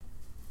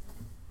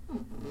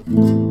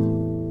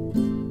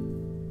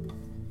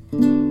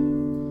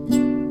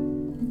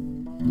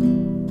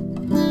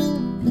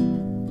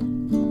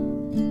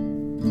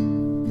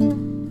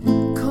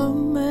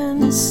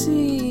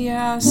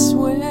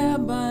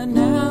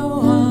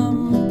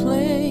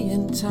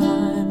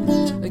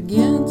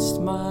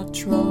my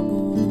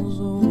troubles.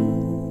 Oh,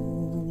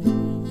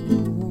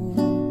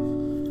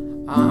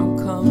 I'm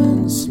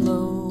coming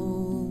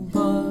slow,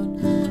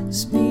 but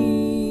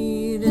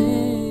speeding.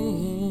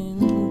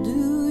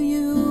 Do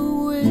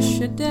you wish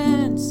a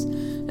dance?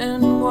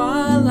 And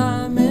while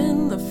I'm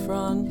in the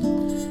front,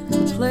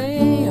 the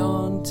play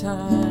on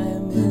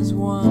time is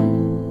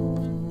one.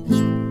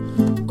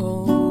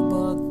 Oh,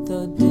 but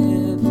the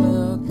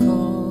difficulties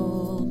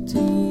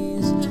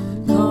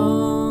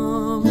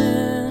come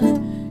in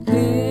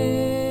here.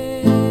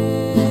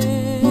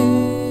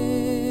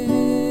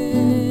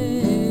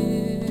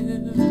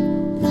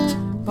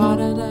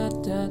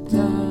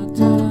 Ba-da-da-da-da-da,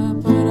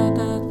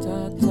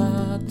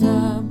 ba-da-da-da-da-da,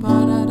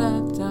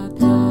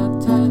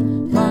 ba-da-da-da-da-da,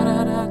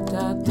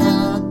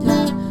 ba-da-da-da-da-da,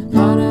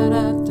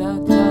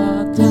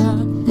 ba-da-da-da-da-da.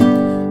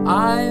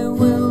 I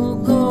will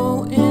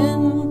go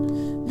in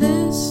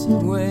this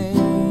way,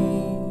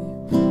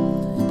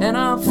 and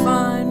I'll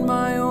find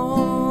my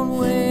own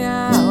way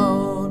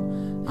out.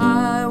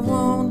 I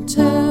won't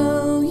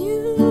tell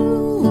you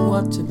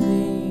what to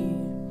be,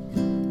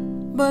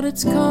 but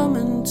it's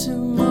coming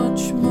too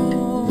much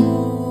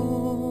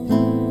more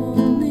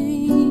me.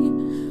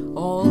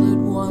 All at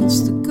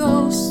once the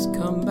ghosts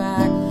come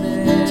back,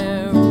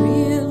 they're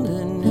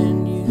reeling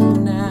in you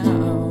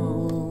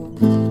now.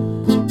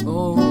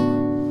 Oh,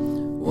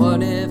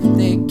 what if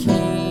they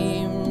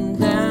came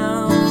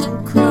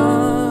down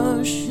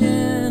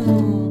crushing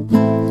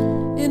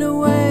in a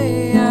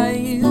way I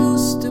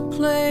used to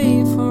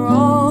play for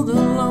all the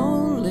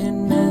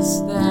loneliness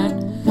that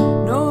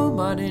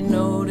nobody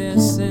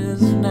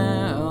notices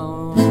now?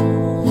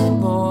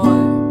 Boy,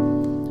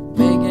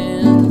 big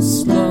and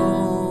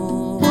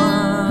slow,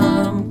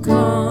 I'm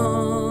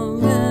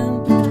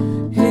coming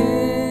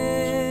here.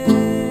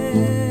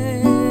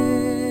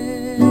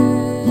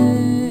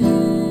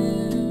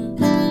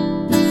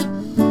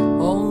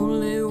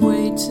 Only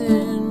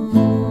waiting,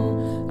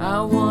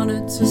 I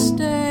wanted to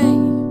stay,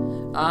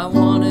 I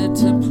wanted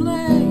to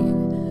play,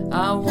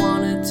 I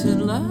wanted to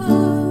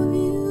love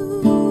you.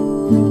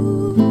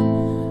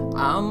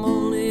 I'm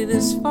only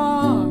this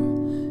far,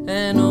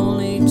 and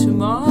only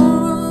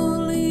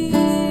tomorrow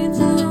leads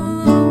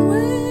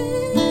away.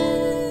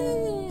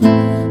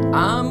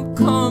 I'm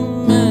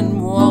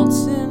coming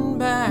waltzing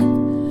back,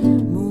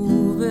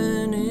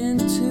 moving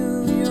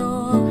into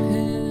your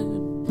head.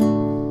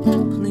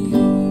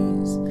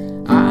 Please,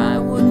 I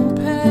wouldn't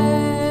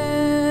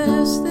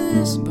pass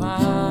this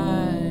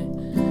by,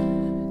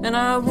 and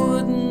I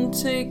wouldn't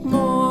take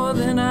more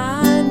than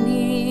I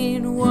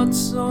need. What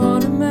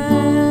sort of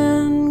man